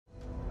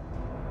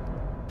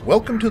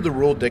Welcome to the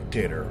Rule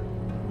Dictator.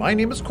 My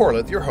name is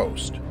Corlith, your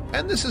host,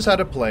 and this is how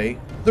to play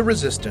The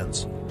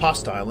Resistance,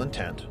 Hostile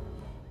Intent.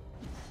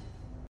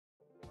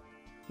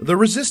 The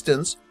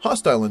Resistance,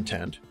 Hostile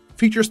Intent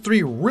features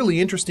three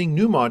really interesting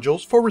new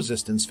modules for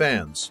Resistance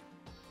fans.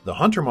 The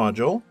Hunter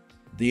module,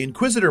 the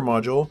Inquisitor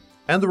module,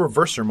 and the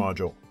Reverser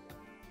module.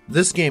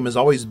 This game has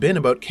always been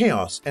about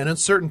chaos and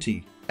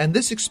uncertainty, and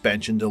this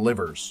expansion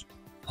delivers.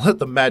 Let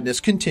the madness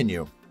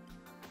continue.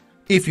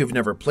 If you've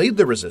never played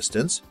The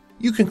Resistance,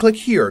 you can click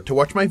here to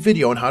watch my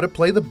video on how to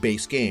play the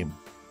base game.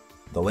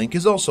 The link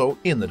is also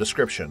in the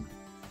description.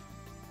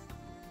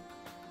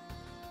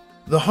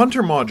 The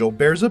Hunter module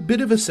bears a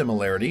bit of a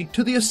similarity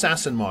to the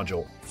Assassin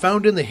module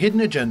found in the Hidden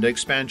Agenda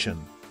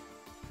expansion.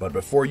 But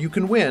before you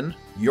can win,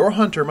 your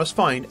Hunter must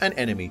find an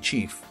enemy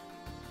chief.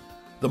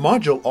 The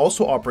module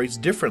also operates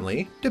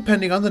differently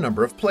depending on the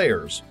number of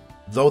players,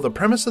 though the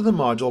premise of the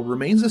module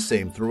remains the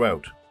same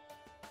throughout.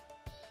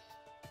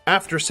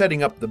 After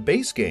setting up the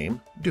base game,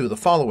 do the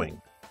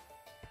following.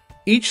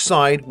 Each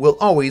side will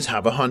always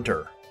have a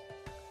Hunter.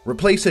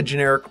 Replace a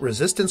generic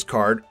Resistance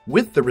card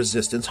with the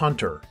Resistance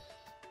Hunter.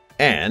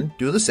 And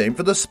do the same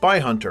for the Spy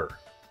Hunter.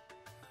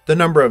 The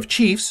number of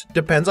chiefs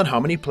depends on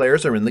how many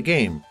players are in the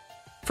game.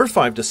 For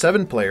 5 to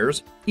 7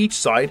 players, each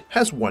side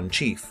has one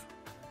chief.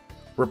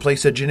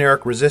 Replace a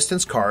generic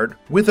Resistance card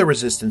with a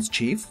Resistance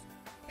chief,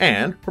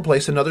 and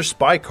replace another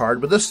Spy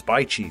card with a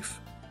Spy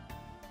chief.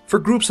 For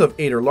groups of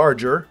 8 or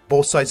larger,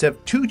 both sides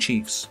have 2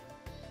 chiefs.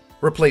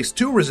 Replace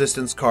 2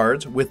 Resistance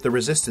cards with the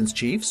Resistance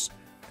chiefs,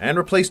 and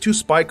replace 2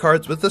 Spy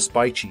cards with the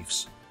Spy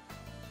chiefs.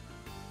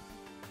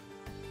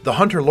 The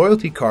Hunter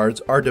loyalty cards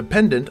are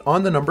dependent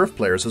on the number of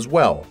players as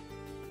well.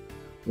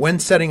 When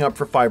setting up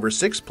for 5 or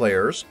 6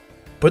 players,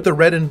 put the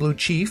red and blue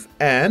chief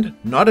and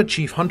not a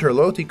chief Hunter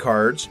loyalty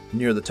cards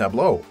near the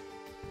tableau.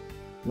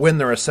 When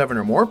there are 7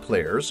 or more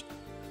players,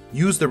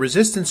 use the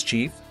Resistance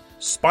chief,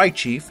 Spy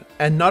chief,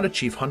 and not a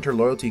chief Hunter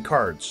loyalty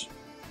cards.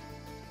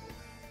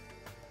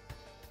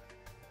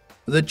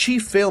 The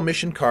Chief Fail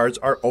Mission cards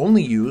are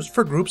only used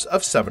for groups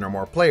of 7 or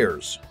more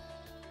players.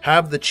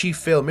 Have the Chief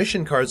Fail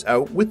Mission cards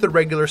out with the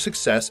regular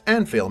Success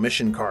and Fail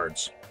Mission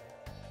cards.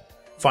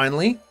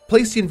 Finally,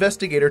 place the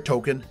Investigator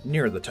token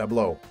near the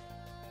tableau.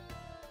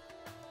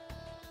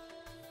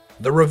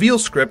 The Reveal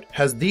script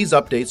has these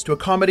updates to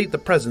accommodate the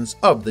presence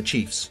of the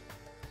Chiefs.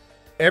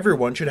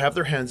 Everyone should have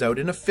their hands out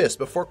in a fist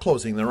before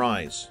closing their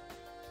eyes.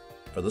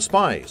 For the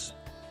Spies,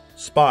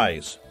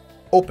 Spies,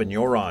 open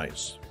your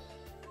eyes.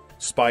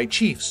 Spy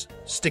Chiefs,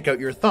 stick out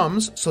your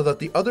thumbs so that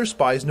the other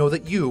spies know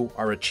that you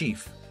are a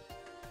chief.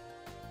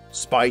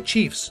 Spy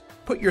Chiefs,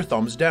 put your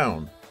thumbs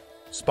down.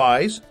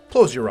 Spies,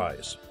 close your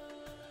eyes.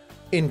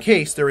 In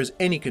case there is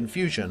any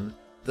confusion,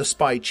 the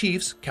Spy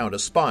Chiefs count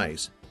as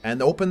spies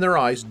and open their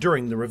eyes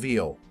during the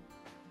reveal.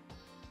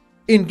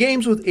 In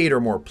games with 8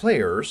 or more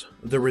players,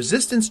 the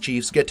Resistance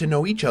Chiefs get to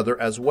know each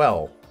other as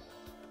well.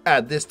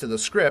 Add this to the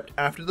script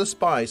after the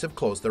spies have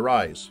closed their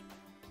eyes.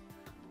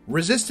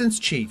 Resistance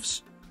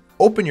Chiefs,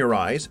 open your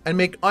eyes and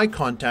make eye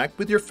contact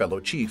with your fellow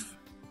chief.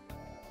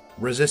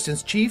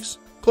 Resistance Chiefs,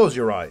 close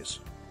your eyes.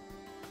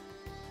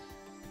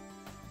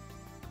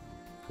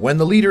 When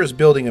the leader is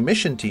building a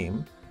mission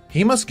team,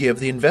 he must give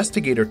the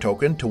Investigator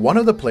token to one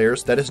of the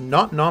players that is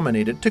not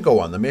nominated to go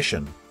on the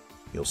mission.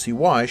 You'll see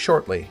why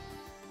shortly.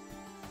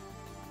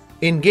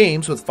 In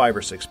games with 5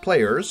 or 6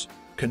 players,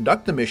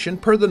 conduct the mission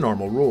per the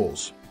normal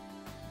rules.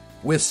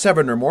 With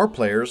 7 or more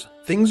players,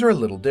 things are a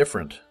little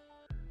different.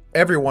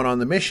 Everyone on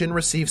the mission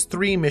receives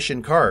 3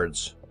 mission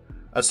cards: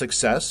 a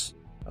Success,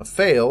 a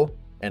Fail,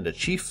 and a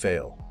Chief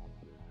Fail.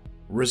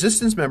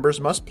 Resistance members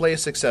must play a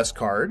Success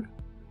card,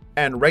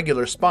 and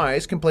regular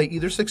spies can play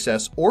either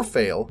Success or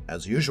Fail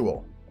as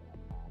usual.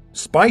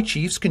 Spy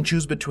Chiefs can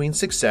choose between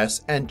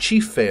Success and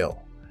Chief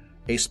Fail.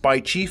 A Spy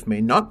Chief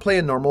may not play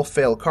a normal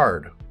Fail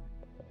card.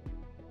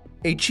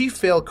 A Chief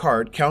Fail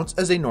card counts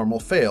as a normal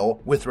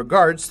fail with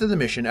regards to the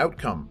mission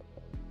outcome,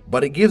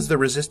 but it gives the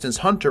Resistance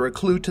Hunter a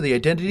clue to the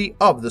identity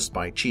of the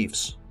Spy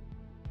Chiefs.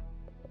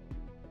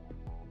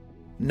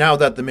 Now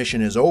that the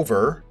mission is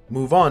over,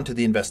 move on to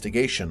the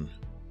investigation.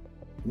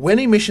 When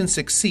a mission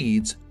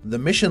succeeds, the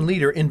mission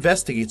leader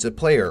investigates a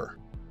player.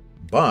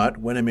 But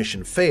when a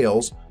mission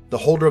fails, the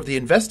holder of the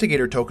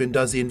Investigator token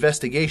does the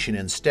investigation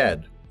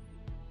instead.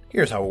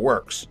 Here's how it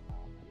works.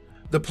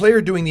 The player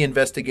doing the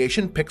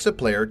investigation picks a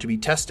player to be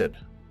tested.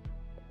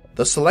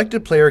 The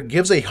selected player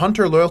gives a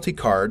Hunter loyalty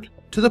card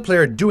to the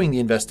player doing the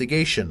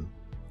investigation,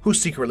 who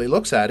secretly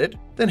looks at it,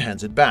 then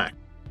hands it back.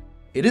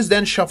 It is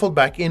then shuffled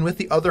back in with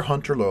the other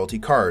Hunter loyalty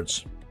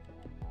cards.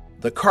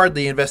 The card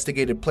the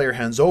investigated player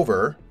hands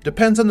over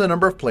depends on the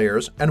number of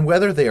players and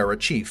whether they are a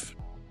chief.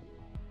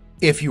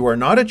 If you are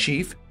not a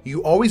chief,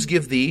 you always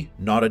give the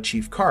Not a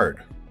Chief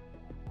card.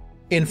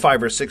 In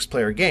 5 or 6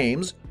 player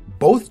games,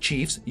 both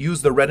chiefs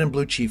use the red and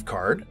blue chief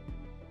card.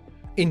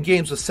 In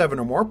games with 7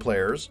 or more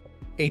players,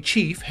 a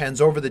chief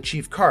hands over the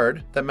chief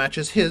card that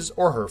matches his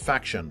or her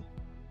faction.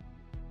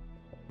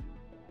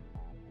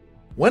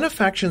 When a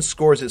faction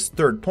scores its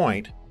 3rd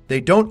point,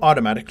 they don't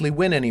automatically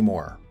win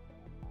anymore.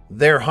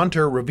 Their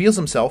hunter reveals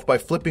himself by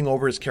flipping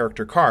over his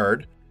character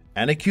card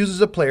and accuses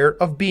a player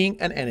of being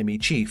an enemy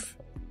chief.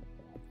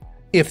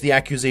 If the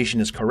accusation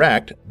is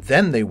correct,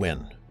 then they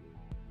win.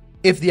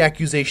 If the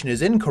accusation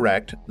is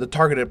incorrect, the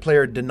targeted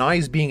player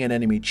denies being an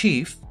enemy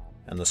chief,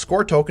 and the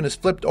score token is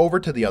flipped over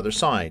to the other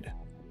side.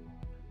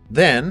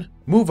 Then,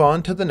 move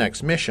on to the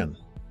next mission.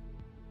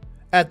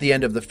 At the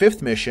end of the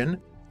 5th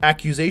mission,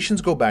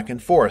 accusations go back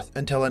and forth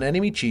until an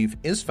enemy chief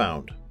is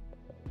found.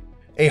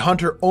 A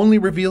hunter only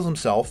reveals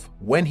himself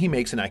when he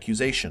makes an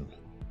accusation.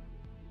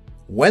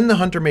 When the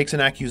hunter makes an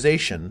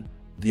accusation,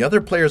 the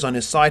other players on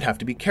his side have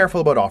to be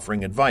careful about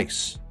offering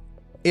advice.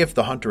 If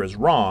the hunter is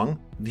wrong,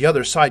 the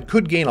other side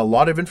could gain a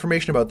lot of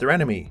information about their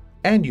enemy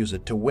and use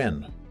it to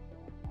win.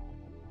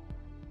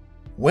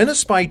 When a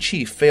spy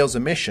chief fails a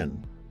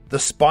mission, the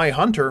spy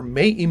hunter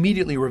may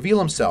immediately reveal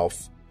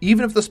himself,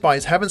 even if the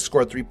spies haven't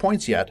scored 3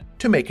 points yet,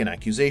 to make an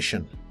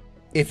accusation.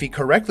 If he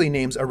correctly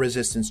names a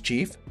resistance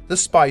chief, the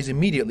spies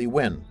immediately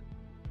win.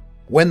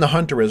 When the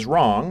hunter is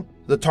wrong,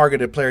 the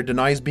targeted player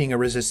denies being a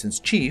resistance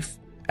chief,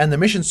 and the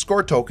mission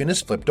score token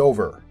is flipped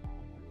over.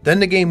 Then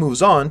the game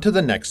moves on to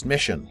the next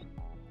mission.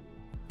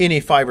 In a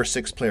 5 or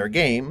 6 player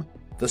game,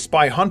 the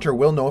spy hunter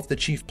will know if the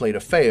chief played a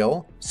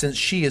fail, since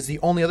she is the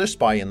only other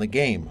spy in the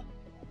game.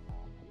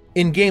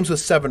 In games with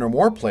 7 or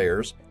more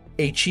players,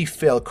 a chief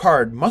fail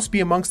card must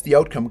be amongst the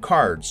outcome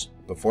cards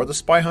before the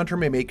spy hunter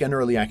may make an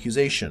early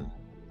accusation.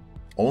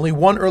 Only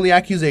one early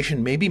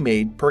accusation may be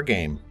made per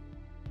game.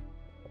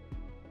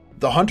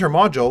 The Hunter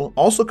module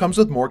also comes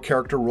with more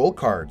character role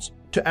cards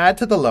to add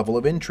to the level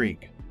of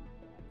intrigue.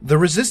 The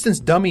Resistance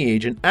dummy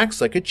agent acts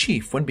like a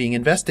chief when being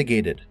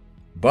investigated,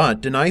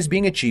 but denies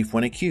being a chief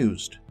when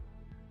accused.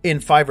 In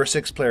 5 or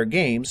 6 player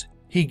games,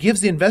 he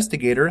gives the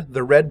investigator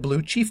the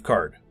red-blue chief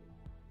card.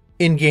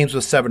 In games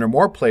with 7 or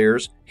more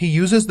players, he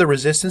uses the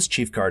Resistance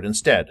chief card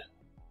instead.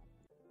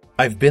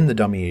 I've been the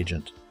dummy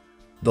agent.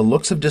 The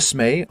looks of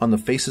dismay on the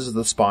faces of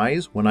the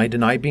spies when I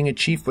denied being a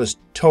chief was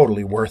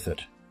totally worth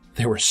it.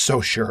 They were so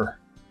sure.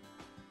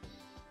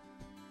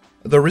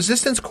 The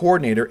Resistance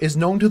coordinator is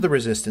known to the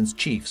Resistance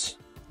chiefs,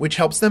 which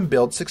helps them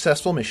build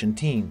successful mission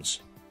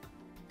teams.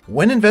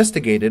 When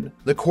investigated,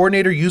 the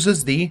coordinator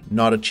uses the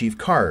Not a Chief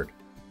card.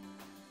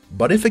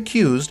 But if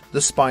accused,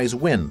 the spies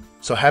win,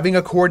 so having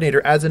a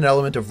coordinator adds an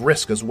element of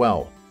risk as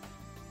well.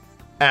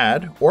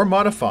 Add or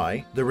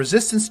modify the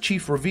Resistance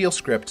chief reveal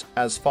script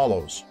as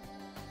follows.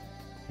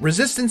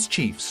 Resistance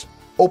chiefs,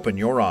 open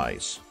your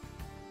eyes.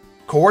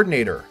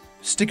 Coordinator,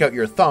 stick out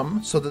your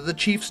thumb so that the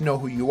chiefs know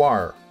who you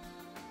are.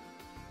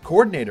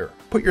 Coordinator,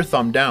 put your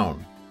thumb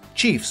down.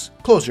 Chiefs,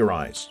 close your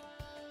eyes.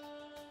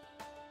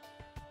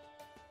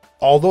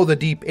 Although the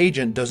Deep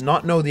Agent does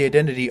not know the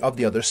identity of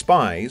the other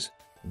spies,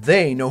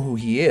 they know who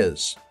he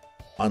is,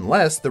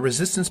 unless the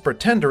Resistance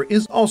Pretender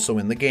is also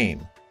in the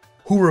game,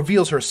 who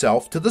reveals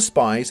herself to the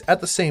spies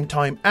at the same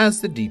time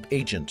as the Deep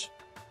Agent.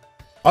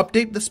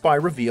 Update the spy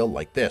reveal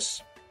like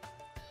this.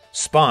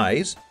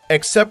 Spies,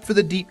 except for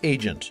the Deep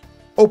Agent,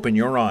 open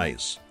your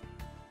eyes.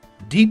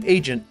 Deep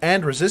Agent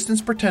and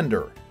Resistance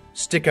Pretender,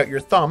 stick out your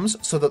thumbs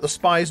so that the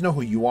spies know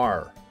who you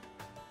are.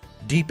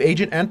 Deep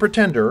Agent and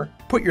Pretender,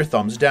 put your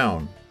thumbs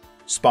down.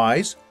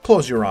 Spies,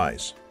 close your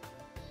eyes.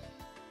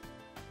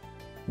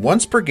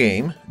 Once per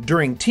game,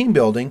 during team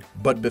building,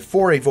 but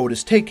before a vote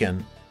is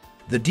taken,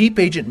 the Deep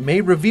Agent may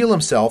reveal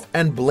himself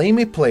and blame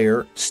a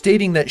player,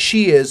 stating that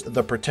she is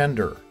the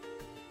Pretender.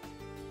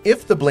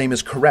 If the blame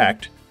is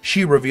correct,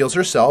 she reveals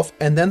herself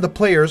and then the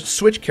players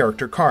switch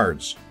character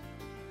cards.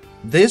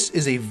 This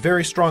is a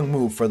very strong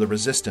move for the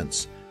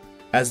Resistance,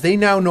 as they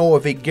now know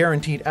of a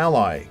guaranteed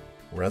ally,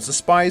 whereas the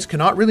spies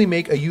cannot really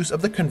make a use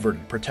of the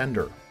converted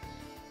Pretender.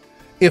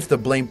 If the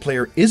blamed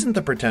player isn't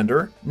the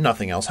Pretender,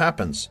 nothing else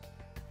happens.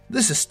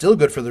 This is still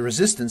good for the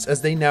Resistance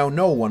as they now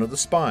know one of the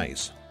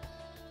spies.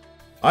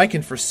 I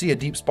can foresee a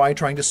deep spy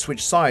trying to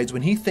switch sides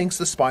when he thinks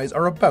the spies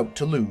are about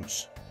to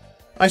lose.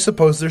 I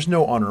suppose there's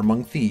no honor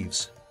among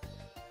thieves.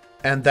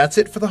 And that's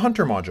it for the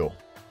Hunter module.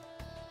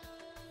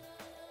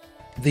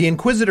 The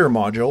Inquisitor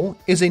module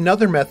is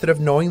another method of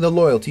knowing the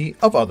loyalty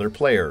of other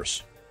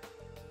players.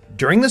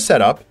 During the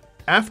setup,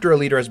 after a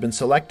leader has been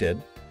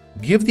selected,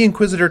 give the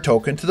Inquisitor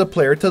token to the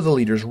player to the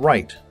leader's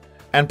right,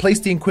 and place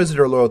the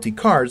Inquisitor loyalty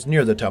cards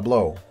near the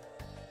tableau.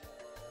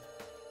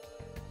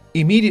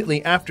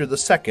 Immediately after the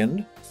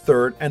 2nd,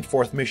 3rd, and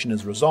 4th mission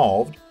is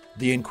resolved,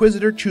 the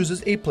Inquisitor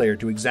chooses a player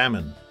to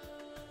examine.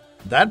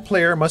 That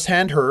player must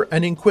hand her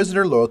an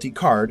Inquisitor loyalty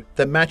card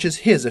that matches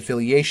his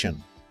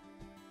affiliation.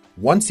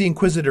 Once the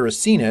Inquisitor has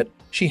seen it,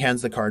 she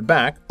hands the card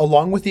back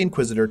along with the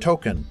Inquisitor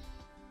token.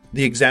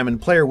 The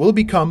examined player will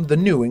become the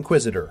new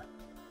Inquisitor.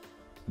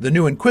 The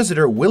new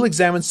Inquisitor will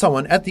examine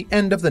someone at the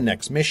end of the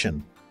next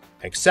mission,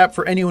 except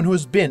for anyone who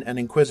has been an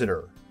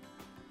Inquisitor.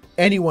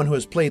 Anyone who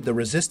has played the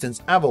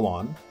Resistance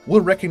Avalon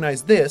will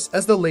recognize this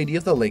as the Lady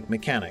of the Lake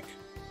mechanic.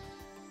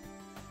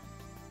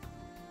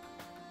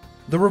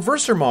 The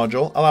Reverser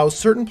module allows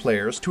certain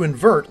players to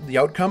invert the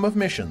outcome of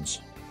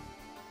missions.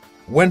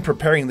 When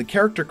preparing the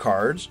character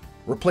cards,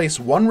 Replace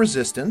one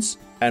Resistance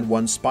and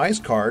one Spies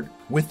card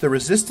with the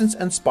Resistance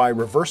and Spy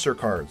Reverser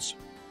cards.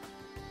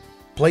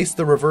 Place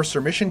the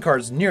Reverser mission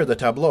cards near the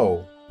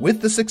tableau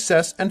with the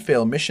Success and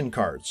Fail mission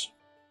cards.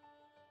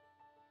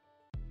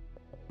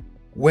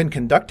 When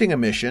conducting a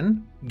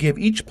mission, give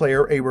each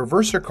player a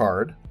Reverser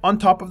card on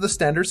top of the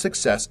standard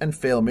Success and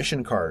Fail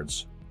mission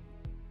cards.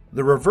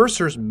 The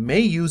Reversers may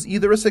use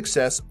either a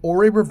Success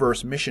or a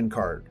Reverse mission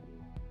card.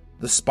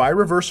 The Spy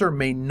Reverser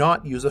may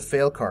not use a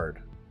Fail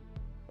card.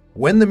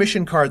 When the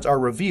mission cards are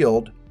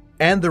revealed,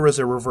 and there is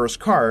a reverse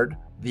card,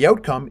 the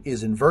outcome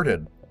is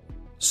inverted.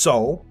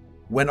 So,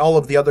 when all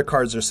of the other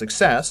cards are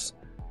Success,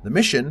 the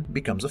mission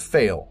becomes a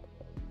Fail.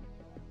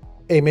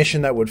 A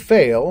mission that would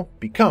fail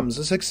becomes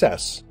a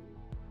Success.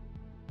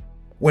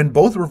 When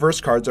both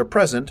reverse cards are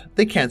present,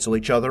 they cancel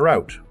each other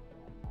out.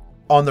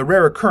 On the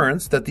rare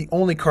occurrence that the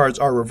only cards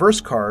are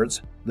reverse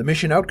cards, the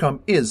mission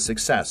outcome is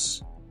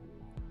Success.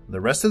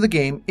 The rest of the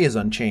game is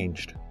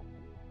unchanged.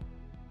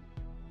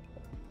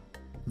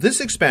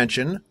 This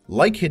expansion,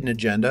 like Hidden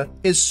Agenda,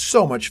 is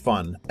so much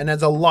fun and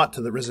adds a lot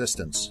to the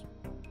Resistance.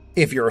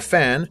 If you're a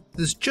fan,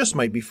 this just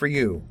might be for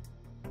you.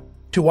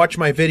 To watch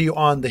my video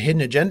on the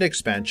Hidden Agenda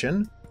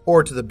expansion,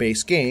 or to the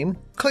base game,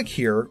 click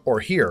here or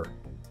here.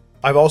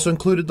 I've also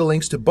included the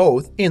links to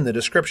both in the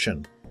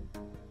description.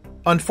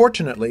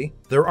 Unfortunately,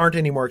 there aren't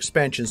any more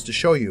expansions to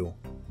show you,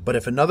 but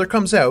if another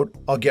comes out,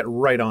 I'll get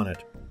right on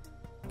it.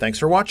 Thanks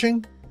for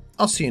watching,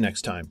 I'll see you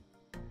next time.